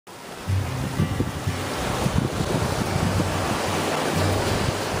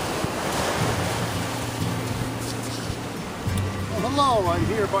Hello, I'm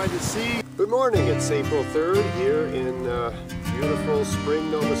here by the sea. Good morning, it's April 3rd here in beautiful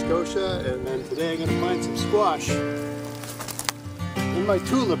spring Nova Scotia, and then today I'm going to find some squash in my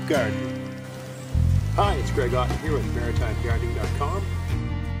tulip garden. Hi, it's Greg Otten here with maritimegardening.com.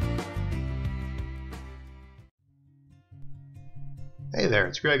 Hey there,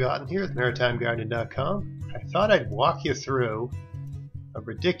 it's Greg Otten here with maritimegardening.com. I thought I'd walk you through a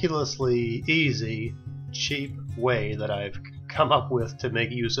ridiculously easy, cheap way that I've come up with to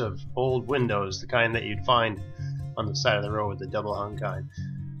make use of old windows, the kind that you'd find on the side of the road, the double hung kind.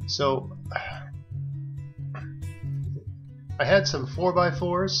 So I had some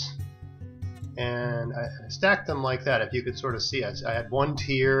 4x4s and I stacked them like that. If you could sort of see it, I had one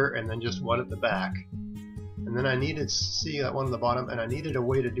tier and then just one at the back, and then I needed, see that one at the bottom, and I needed a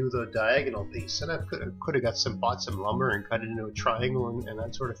way to do the diagonal piece, and I could have bought some lumber and cut it into a triangle and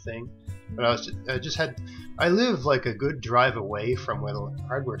that sort of thing. But I live like a good drive away from where the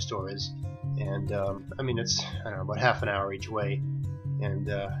hardware store is, and I mean, it's, I don't know, about half an hour each way,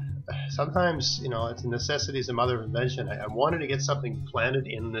 and sometimes, you know, it's a necessity is the mother of invention. I wanted to get something planted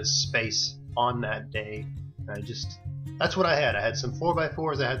in this space on that day, and that's what I had. I had some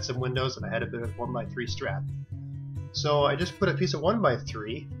 4x4s, I had some windows, and I had a bit of 1x3 strap. So I just put a piece of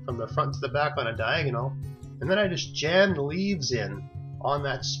 1x3 from the front to the back on a diagonal, and then I just jammed leaves in on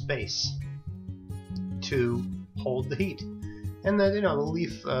that space to hold the heat. And then, you know, the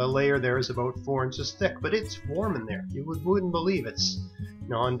leaf layer there is about 4 inches thick, but it's warm in there. You wouldn't believe it's, you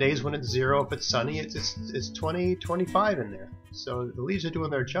know, on days when it's 0, if it's sunny, it's 20, 25 in there. So the leaves are doing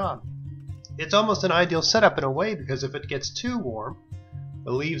their job. It's almost an ideal setup in a way, because if it gets too warm,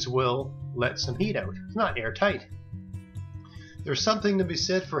 the leaves will let some heat out. It's not airtight. There's something to be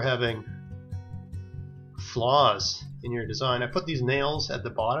said for having flaws in your design. I put these nails at the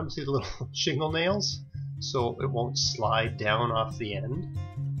bottom, see the little shingle nails, so it won't slide down off the end,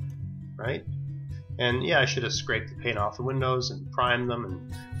 right? And yeah, I should have scraped the paint off the windows and primed them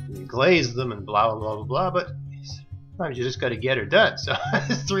and glazed them and blah blah blah blah, but sometimes you just got to get her done. So I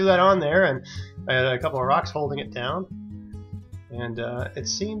just threw that on there, and I had a couple of rocks holding it down, and it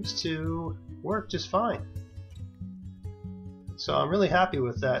seems to work just fine. So I'm really happy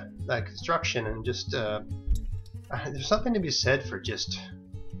with that construction, and just there's something to be said for just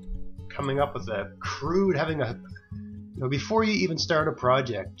coming up with a crude, having a, you know, before you even start a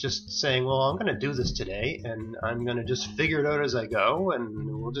project, just saying, well, I'm going to do this today, and I'm going to just figure it out as I go,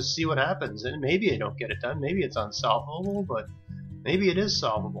 and we'll just see what happens. And maybe I don't get it done, maybe it's unsolvable, but maybe it is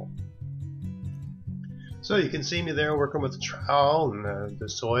solvable. So you can see me there working with the trowel, and the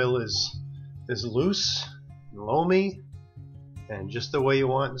soil is loose and loamy, and just the way you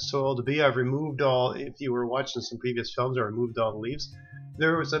want the soil to be. I've removed all, if you were watching some previous films, I removed all the leaves.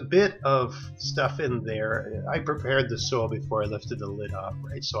 There was a bit of stuff in there. I prepared the soil before I lifted the lid off,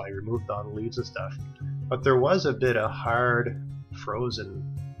 right? So I removed all the leaves and stuff. But there was a bit of hard, frozen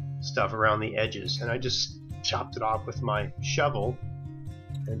stuff around the edges, and I just chopped it off with my shovel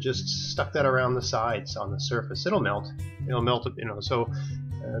and just stuck that around the sides on the surface. It'll melt. It'll melt, you know. So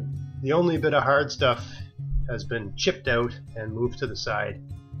the only bit of hard stuff has been chipped out and moved to the side.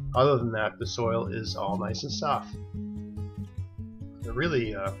 Other than that, the soil is all nice and soft. A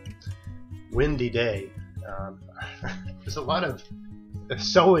really windy day. There's a lot of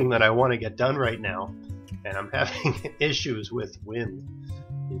sowing that I want to get done right now, and I'm having issues with wind,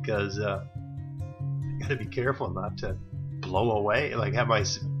 because I gotta be careful not to blow away, like have my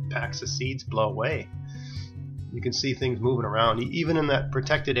packs of seeds blow away. You can see things moving around, even in that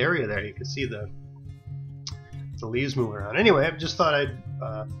protected area there. You can see the leaves moving around. Anyway, I just thought I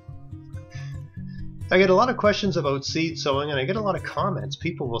get a lot of questions about seed sowing, and I get a lot of comments.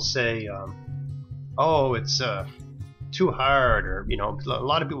 People will say, oh, it's too hard, or, you know, a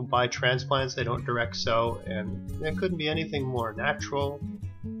lot of people buy transplants, they don't direct sow, and there couldn't be anything more natural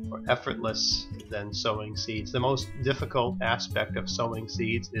or effortless than sowing seeds. The most difficult aspect of sowing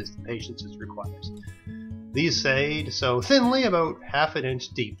seeds is the patience it requires. These say to sow thinly, about ½ an inch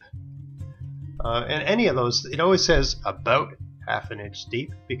deep. And any of those, it always says about ½ an inch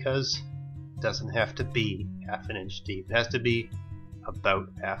deep, because it doesn't have to be ½ an inch deep. It has to be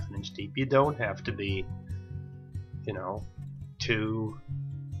about ½ an inch deep. You don't have to be, you know, too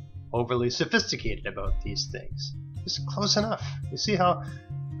overly sophisticated about these things. Just close enough. You see how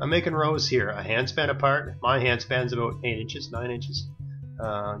I'm making rows here, a handspan apart. My handspan's about 8 inches, 9 inches,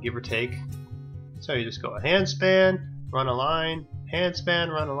 give or take. So you just go a handspan, run a line, handspan,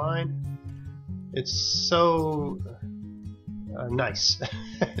 run a line. It's so nice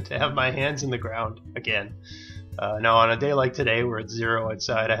to have my hands in the ground again. Now on a day like today where it's 0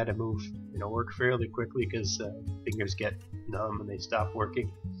 outside, I had to move, work fairly quickly because fingers get numb and they stop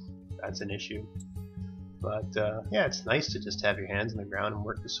working. That's an issue. But yeah, it's nice to just have your hands in the ground and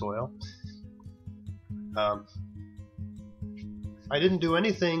work the soil. I didn't do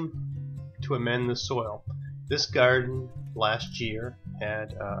anything to amend the soil. This garden last year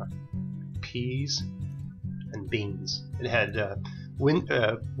had peas and beans. It had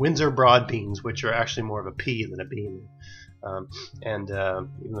Windsor broad beans, which are actually more of a pea than a bean. Even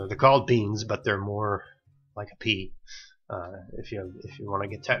though they're called beans, but they're more like a pea, if you want to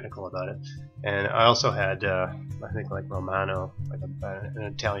get technical about it. And I also had, I think, like Romano, like an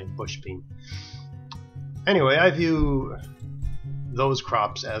Italian bush bean. Anyway, I view those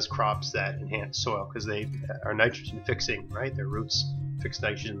crops as crops that enhance soil because they are nitrogen fixing, right? Their roots fix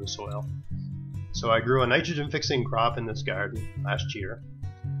nitrogen in the soil. So I grew a nitrogen fixing crop in this garden last year,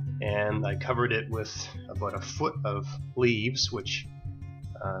 and I covered it with about a foot of leaves, which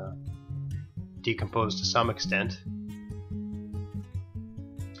decomposed to some extent.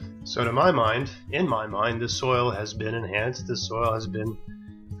 So to my mind, in my mind, the soil has been enhanced, the soil has been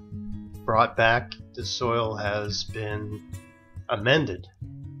brought back, the soil has been amended,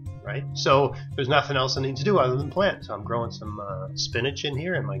 right? So there's nothing else I need to do other than plant. So I'm growing some spinach in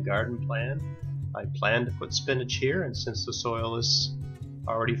here in my garden plan. I plan to put spinach here, and since the soil is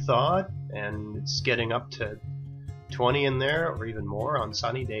already thawed and it's getting up to 20 in there or even more on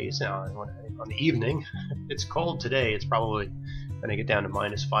sunny days now on the evening, it's cold today, it's probably going to get down to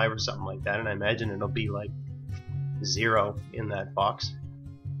 -5 or something like that, and I imagine it'll be like 0 in that box.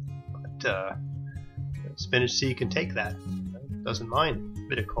 But spinach seed can take that. It doesn't mind a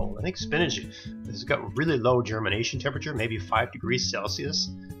bit of cold. I think spinach has got really low germination temperature, maybe 5 degrees Celsius.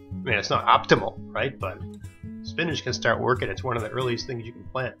 I mean, it's not optimal, right? But spinach can start working. It's one of the earliest things you can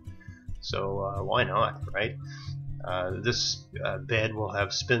plant. So why not, right? This bed will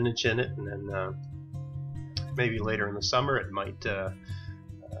have spinach in it, and then maybe later in the summer it might,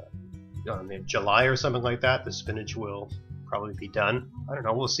 maybe July or something like that, the spinach will probably be done. I don't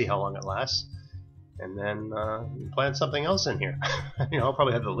know. We'll see how long it lasts. And then plant something else in here. I'll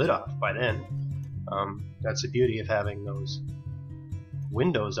probably have the lid off by then. That's the beauty of having those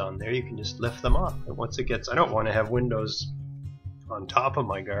windows on there. You can just lift them off, and once it gets, I don't want to have windows on top of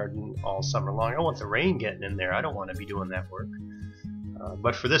my garden all summer long. I don't want the rain getting in there. I don't want to be doing that work.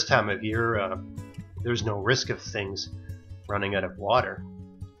 But for this time of year, there's no risk of things running out of water.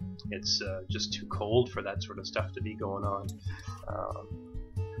 It's just too cold for that sort of stuff to be going on.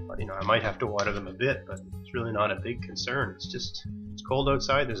 I might have to water them a bit, but it's really not a big concern. It's cold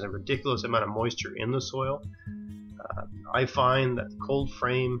outside. There's a ridiculous amount of moisture in the soil. I find that the cold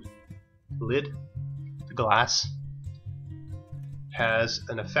frame lid, the glass, has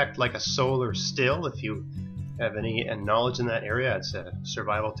an effect like a solar still. If you have any knowledge in that area, it's a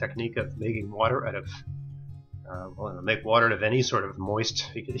survival technique of making water out of make water out of any sort of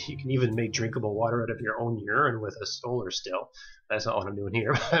moist. You can even make drinkable water out of your own urine with a solar still. That's not what I'm doing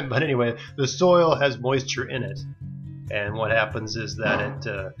here. But anyway, the soil has moisture in it, and what happens is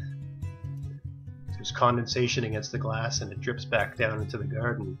that there's condensation against the glass, and it drips back down into the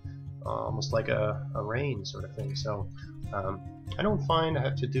garden, almost like a rain sort of thing. So I don't find I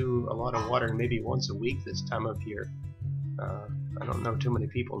have to do a lot of watering, maybe once a week this time of year. I don't know too many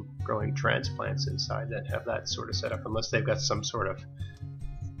people growing transplants inside that have that sort of setup, unless they've got some sort of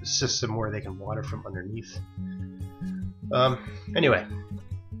system where they can water from underneath. Anyway,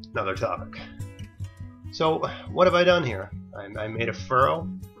 another topic. So what have I done here? I made a furrow.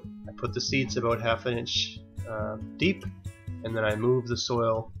 I put the seeds about 1/2 inch deep, and then I moved the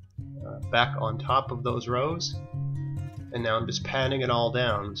soil back on top of those rows, and now I'm just patting it all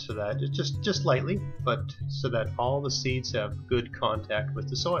down so that it just lightly, but so that all the seeds have good contact with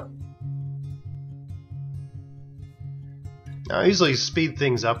the soil. Now, I usually speed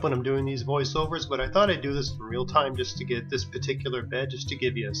things up when I'm doing these voiceovers, but I thought I'd do this in real time just to get this particular bed, just to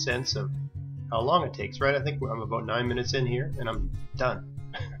give you a sense of how long it takes, right? I think I'm about 9 minutes in here, and I'm done.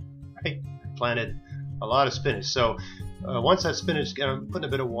 Right? I planted a lot of spinach. So once that spinach, I'm putting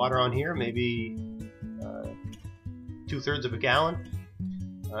a bit of water on here, maybe 2/3 of a gallon.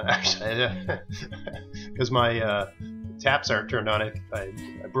 Actually, because my taps aren't turned on, I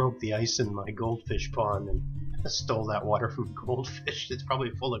broke the ice in my goldfish pond and stole that water from goldfish. It's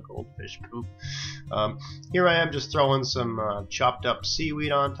probably full of goldfish poop. Here I am just throwing some chopped up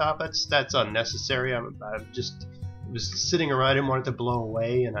seaweed on top. That's unnecessary. I was sitting around. I didn't want it to blow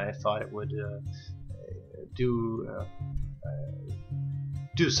away, and I thought it would do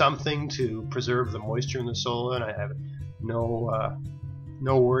something to preserve the moisture in the soil. And I have no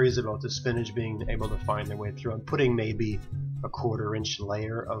worries about the spinach being able to find their way through. I'm putting maybe a 1/4-inch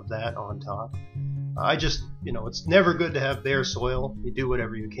layer of that on top. I just, it's never good to have bare soil. You do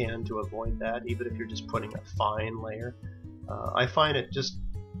whatever you can to avoid that, even if you're just putting a fine layer. I find it just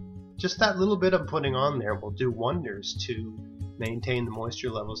that little bit I'm putting on there will do wonders to maintain the moisture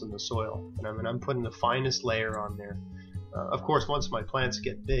levels in the soil. And I mean, I'm putting the finest layer on there. Of course, once my plants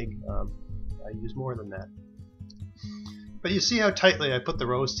get big, I use more than that. But you see how tightly I put the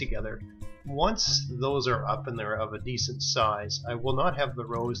rows together. Once those are up and they're of a decent size, I will not have the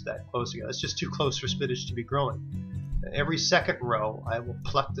rows that close together. It's just too close for spinach to be growing. Every second row, I will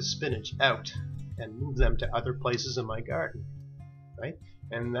pluck the spinach out and move them to other places in my garden, right?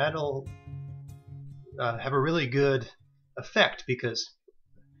 And that'll have a really good effect, because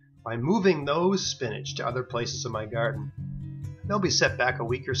by moving those spinach to other places in my garden, they'll be set back a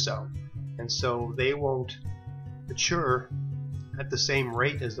week or so, and so they won't mature at the same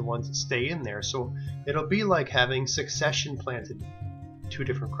rate as the ones that stay in there. So it'll be like having succession planted 2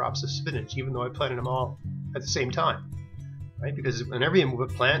 different crops of spinach, even though I planted them all at the same time, right? Because whenever you move a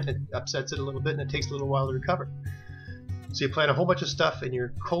plant, it upsets it a little bit and it takes a little while to recover. So you plant a whole bunch of stuff in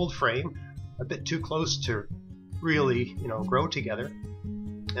your cold frame, a bit too close to really, grow together.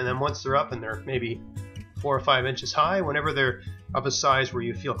 And then once they're up and they're maybe 4 or 5 inches high, whenever they're of a size where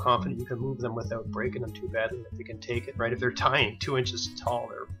you feel confident you can move them without breaking them too badly, if you can take it, right? If they're tiny, 2 inches tall,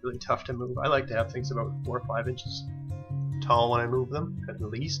 they're really tough to move. I like to have things about 4 or 5 inches tall when I move them, at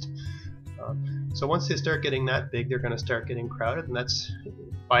least. So once they start getting that big, they're going to start getting crowded, and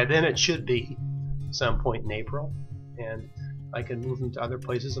by then it should be some point in April, and I can move them to other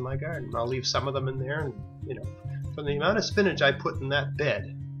places in my garden. I'll leave some of them in there, and from the amount of spinach I put in that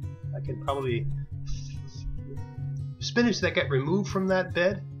bed, I can probably spinach that get removed from that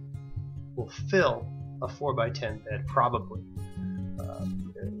bed will fill a 4x10 bed, probably,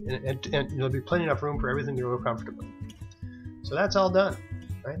 and there'll be plenty enough room for everything to grow comfortably. So that's all done,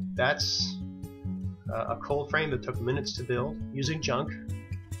 right? That's a cold frame that took minutes to build using junk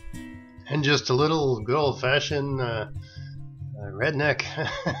and just a little good old-fashioned redneck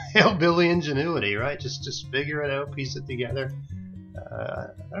hillbilly ingenuity, right? Just figure it out, piece it together. I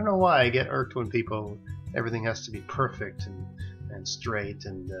don't know why I get irked when everything has to be perfect and straight,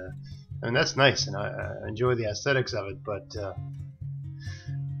 and that's nice, and I enjoy the aesthetics of it, but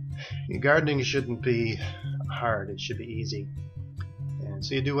gardening shouldn't be hard, it should be easy. And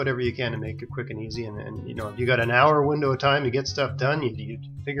so you do whatever you can to make it quick and easy, and if you got an hour window of time to get stuff done, you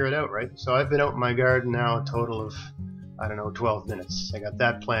figure it out, right? So I've been out in my garden now a total of, I don't know, 12 minutes. I got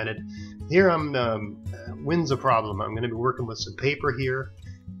that planted. Here wind's a problem. I'm going to be working with some paper here,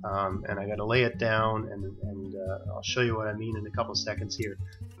 and I got to lay it down, and I'll show you what I mean in a couple seconds here.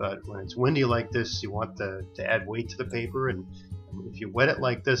 But when it's windy like this, you want to add weight to the paper, and if you wet it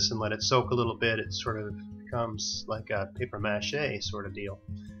like this and let it soak a little bit, it sort of becomes like a paper mache sort of deal.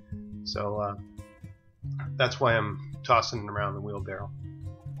 So that's why I'm tossing it around the wheelbarrow.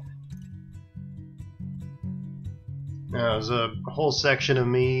 Now, there's a whole section of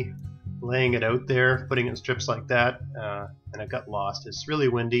me laying it out there, putting it in strips like that, and I got lost. It's really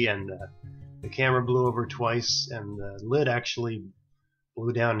windy, and the camera blew over twice, and the lid actually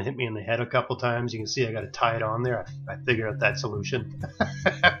blew down and hit me in the head a couple times. You can see I got to tie it on there. I figured out that solution.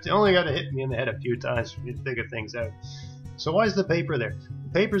 I only got to hit me in the head a few times for me to figure things out. So why is the paper there? The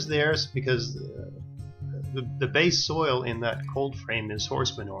paper's there because the base soil in that cold frame is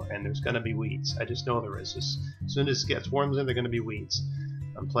horse manure, and there's going to be weeds. I just know there is. As soon as it gets warm, there are going to be weeds.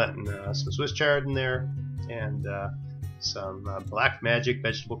 I'm planting some Swiss chard in there, and some black magic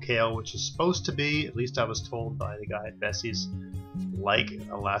vegetable kale, which is supposed to be, at least I was told by the guy at Bessie's, like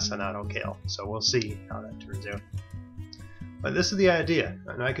a lacinato kale. So we'll see how that turns out. But this is the idea,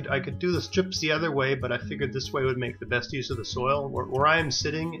 and I could do the strips the other way, but I figured this way would make the best use of the soil. Where I am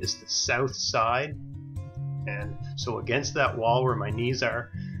sitting is the south side, and so against that wall where my knees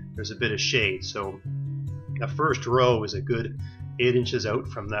are, there's a bit of shade. So the first row is a good 8 inches out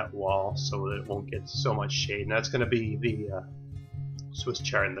from that wall, so that it won't get so much shade, and that's going to be the Swiss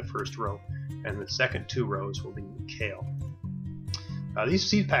chard in the first row, and the second 2 rows will be kale. These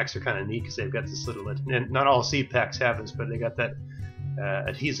seed packs are kind of neat because they've got this little, and not all seed packs have this, but they got that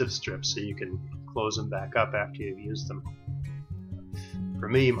adhesive strip so you can close them back up after you've used them. For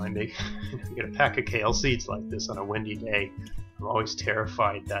me, you get a pack of kale seeds like this on a windy day, I'm always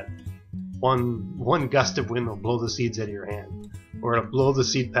terrified that one gust of wind will blow the seeds out of your hand, or it'll blow the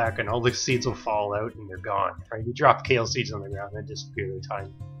seed pack and all the seeds will fall out and they're gone. Right? You drop kale seeds on the ground and they disappear. They're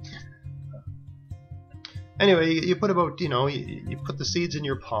tiny. Anyway, you put about, you put the seeds in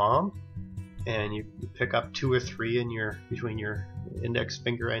your palm, and you pick up 2 or 3 in between your index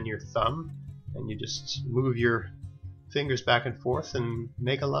finger and your thumb, and you just move your fingers back and forth and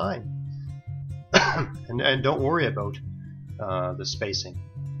make a line. and don't worry about the spacing.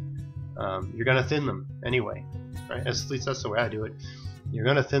 You're going to thin them anyway, right? At least that's the way I do it. You're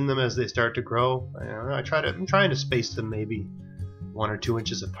going to thin them as they start to grow. I'm trying to space them maybe 1 or 2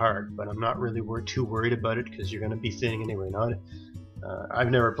 inches apart, but I'm not really too worried about it because you're going to be thinning anyway. I've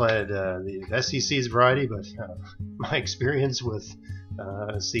never planted the SEC's variety, but my experience with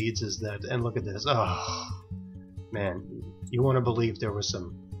seeds is that, and look at this, oh man, you want to believe there was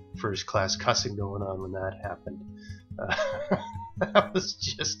some first class cussing going on when that happened. That was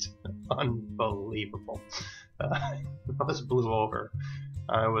just unbelievable. I was blew over.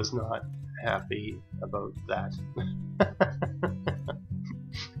 I was not happy about that.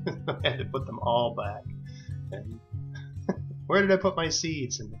 I had to put them all back. And where did I put my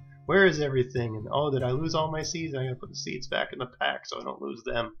seeds? And where is everything? And oh, did I lose all my seeds? I gotta put the seeds back in the pack so I don't lose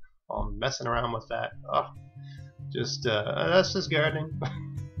them. I'm messing around with that. Oh, that's just gardening.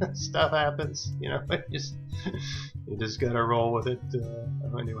 Stuff happens, you know. You just gotta roll with it.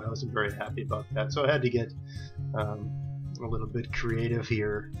 Anyway, I wasn't very happy about that, so I had to get a little bit creative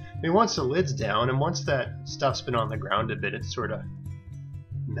here. I mean, once the lid's down and once that stuff's been on the ground a bit, it sort of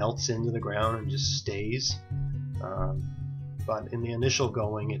melts into the ground and just stays. But in the initial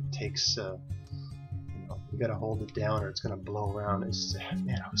going, it takes, you gotta hold it down or it's gonna blow around.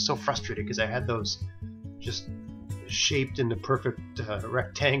 Man, I was so frustrated because I had those just shaped into perfect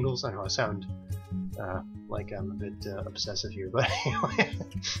rectangles. I know I sound like I'm a bit obsessive here, but anyway,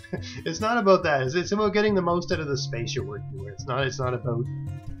 it's not about that. It's about getting the most out of the space you're working with. It's not about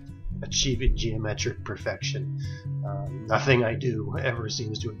achieving geometric perfection. Nothing I do ever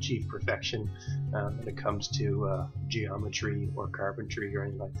seems to achieve perfection when it comes to geometry or carpentry or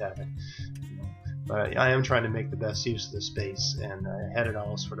anything like that. But I am trying to make the best use of the space, and I had it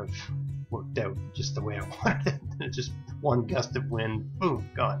all sort of worked out just the way I wanted it. Just one gust of wind, boom,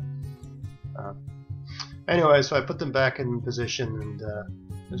 gone. Anyway, so I put them back in position, and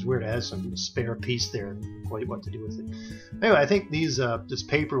it was weird. I had some spare piece there, quite what to do with it. Anyway, I think this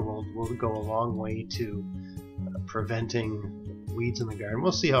paper will go a long way to preventing weeds in the garden.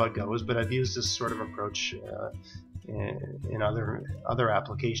 We'll see how it goes, but I've used this sort of approach in other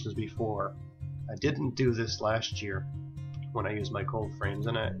applications before. I didn't do this last year when I used my cold frames,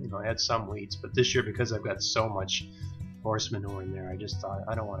 and I had some weeds, but this year, because I've got so much horse manure in there, I just thought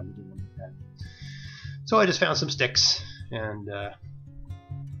I don't want to be doing that. So I just found some sticks and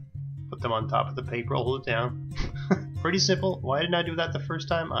put them on top of the paper, hold it down. Pretty simple. Why didn't I do that the first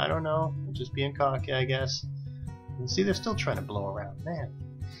time? I don't know. I'm just being cocky, I guess. And see, they're still trying to blow around, man.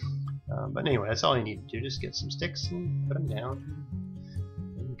 But anyway, that's all you need to do. Just get some sticks and put them down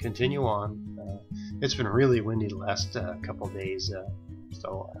and continue on. It's been really windy the last couple days,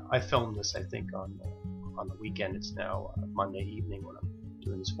 so I filmed this, I think, on the weekend. It's now Monday evening when I'm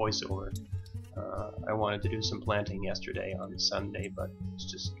doing this voiceover. I wanted to do some planting yesterday on Sunday, but it's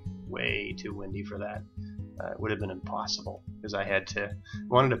just way too windy for that. It would have been impossible because I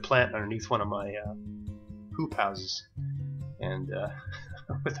wanted to plant underneath one of my hoop houses, and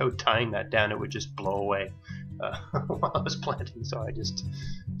without tying that down, it would just blow away while I was planting. So I just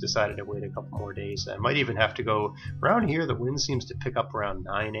decided to wait a couple more days. I might even have to go around here. The wind seems to pick up around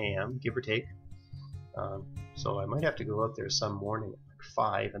 9 a.m. give or take. So I might have to go out there some morning, like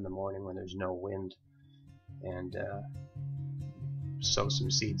 5 in the morning when there's no wind, and sow some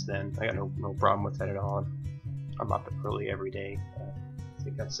seeds then. I got no problem with that at all. I'm up early every day. I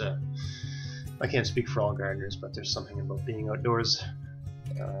think that's I can't speak for all gardeners, but there's something about being outdoors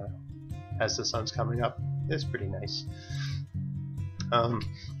as the sun's coming up. It's pretty nice.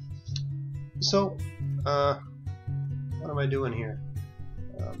 So what am I doing here?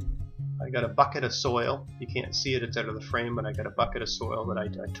 I got a bucket of soil. You can't see it, it's out of the frame, but I got a bucket of soil that I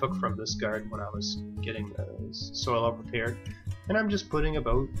took from this garden when I was getting the soil all prepared, and I'm just putting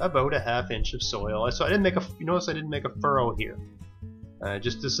about a ½ inch of soil. So I didn't make you notice I didn't make a furrow here.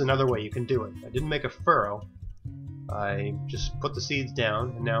 Just this is another way you can do it. I didn't make a furrow. I just put the seeds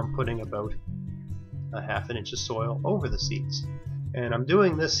down, and now I'm putting about a ½ inch of soil over the seeds. And I'm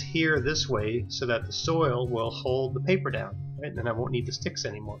doing this here this way so that the soil will hold the paper down, right? And then I won't need the sticks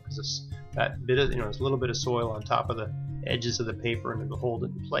anymore because that bit of, there's a little bit of soil on top of the edges of the paper, and it'll hold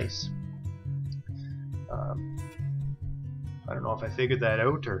it in place. I don't know if I figured that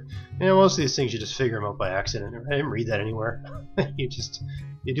out, or most of these things you just figure them out by accident. I didn't read that anywhere.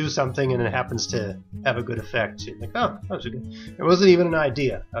 You do something and it happens to have a good effect. You're like, oh, that was good. It wasn't even an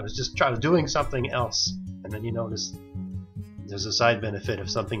idea. I was doing something else, and then you notice there's a side benefit of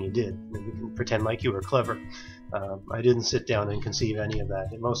something you did. You can pretend like you were clever. I didn't sit down and conceive any of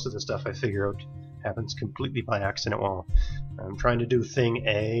that. And most of the stuff I figure out happens completely by accident while I'm trying to do thing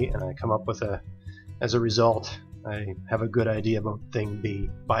A, and I come up with as a result, I have a good idea about thing B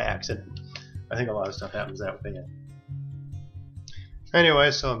by accident. I think a lot of stuff happens that way.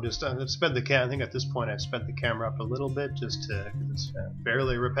 Anyway, so I've sped the I think at this point I've sped the camera up a little bit just to, because it's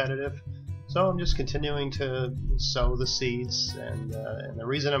fairly repetitive. So I'm just continuing to sow the seeds, and the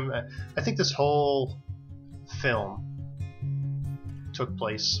reason I think this whole film took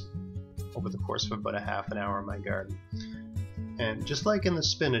place over the course of about a half an hour in my garden. And just like in the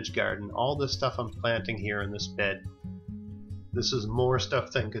spinach garden, all the stuff I'm planting here in this bed, this is more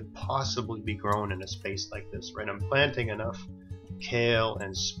stuff than could possibly be grown in a space like this, right? I'm planting enough kale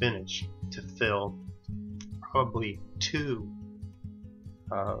and spinach to fill probably 2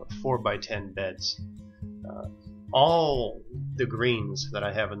 4x10 beds. All the greens that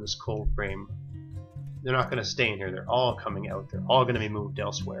I have in this cold frame, they're not going to stay in here. They're all coming out. They're all going to be moved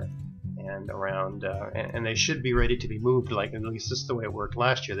elsewhere and around, and they should be ready to be moved. Like, at least this is the way it worked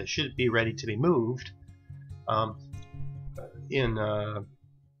last year. They should be ready to be moved in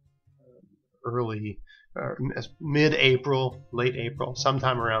early mid-April, late April,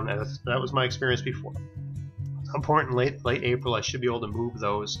 sometime around there. That was my experience before. At some point in late April, I should be able to move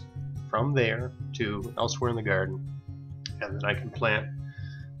those from there to elsewhere in the garden, and then I can plant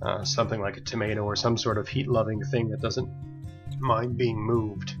something like a tomato or some sort of heat-loving thing that doesn't mind being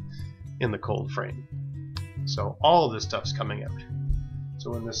moved in the cold frame. So all of this stuff's coming out.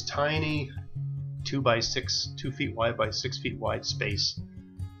 So in this tiny 2 feet wide by 6 feet wide space,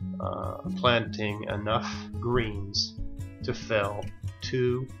 I'm planting enough greens to fill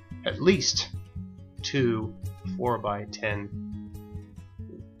at least 2 4x10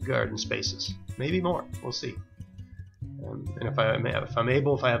 garden spaces, maybe more. We'll see. And if I'm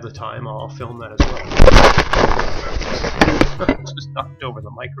able, if I have the time, I'll film that as well. Just knocked over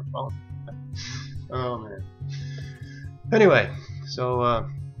the microphone. Oh man. Anyway, so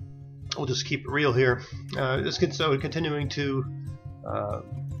we'll just keep it real here. Continuing to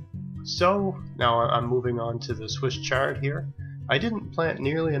sow. Now I'm moving on to the Swiss chard here. I didn't plant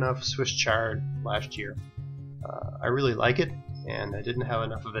nearly enough Swiss chard last year. I really like it, and I didn't have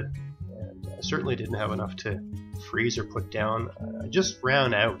enough of it, and I certainly didn't have enough to freeze or put down. I just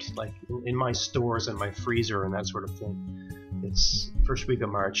ran out, like in my stores and my freezer and that sort of thing. It's first week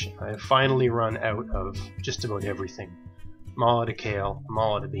of March. I have finally run out of just about everything. I'm all out of kale, I'm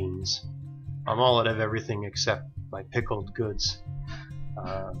all out of beans, I'm all out of everything except my pickled goods.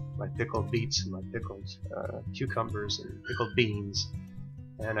 My pickled beets and my pickled cucumbers and pickled beans,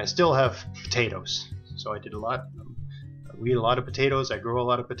 and I still have potatoes. So I did a lot. We eat a lot of potatoes. I grow a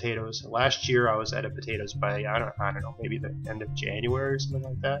lot of potatoes. Last year I was out of potatoes by I don't know, maybe the end of January or something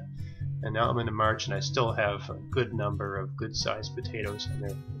like that. And now I'm into March, and I still have a good number of good-sized potatoes, and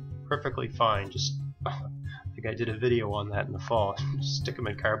they're perfectly fine. Just I think I did a video on that in the fall. Just stick them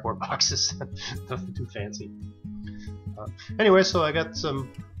in cardboard boxes. Nothing too fancy. Anyway, so I got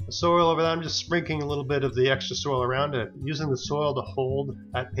some soil over there. I'm just sprinkling a little bit of the extra soil around it, using the soil to hold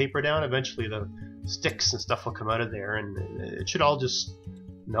that paper down. Eventually the sticks and stuff will come out of there, and it should all just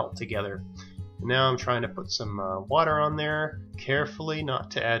melt together. Now I'm trying to put some water on there carefully,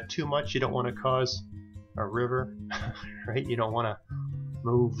 not to add too much. You don't want to cause a river, right? You don't want to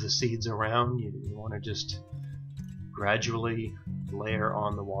move the seeds around. You want to just gradually layer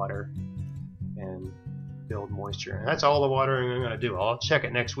on the water and build moisture. And that's all the watering I'm going to do. I'll check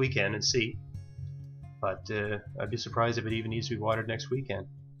it next weekend and see. But I'd be surprised if it even needs to be watered next weekend.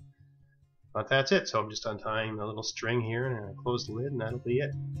 But that's it. So I'm just untying the little string here, and I close the lid, and that'll be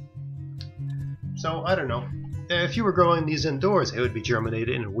it. So I don't know. If you were growing these indoors, it would be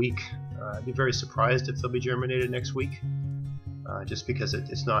germinated in a week. I'd be very surprised if they'll be germinated next week. Just because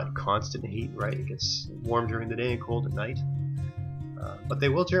it's not constant heat, right? It gets warm during the day and cold at night. But they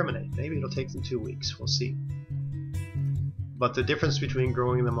will germinate. Maybe it'll take them 2 weeks. We'll see. But the difference between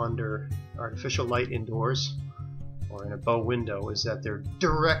growing them under artificial light indoors or in a bow window is that they're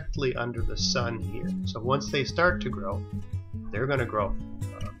directly under the sun here. So once they start to grow, they're going to grow.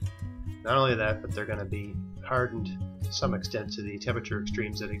 Not only that, but they're going to be hardened to some extent to the temperature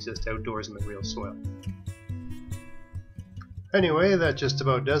extremes that exist outdoors in the real soil. Anyway, that just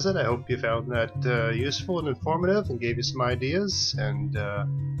about does it. I hope you found that useful and informative and gave you some ideas. And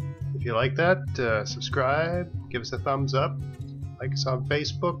if you like that, subscribe, give us a thumbs up, like us on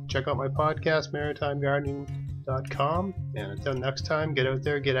Facebook, check out my podcast, maritimegardening.com. And until next time, get out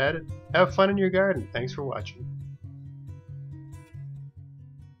there, get at it, have fun in your garden. Thanks for watching.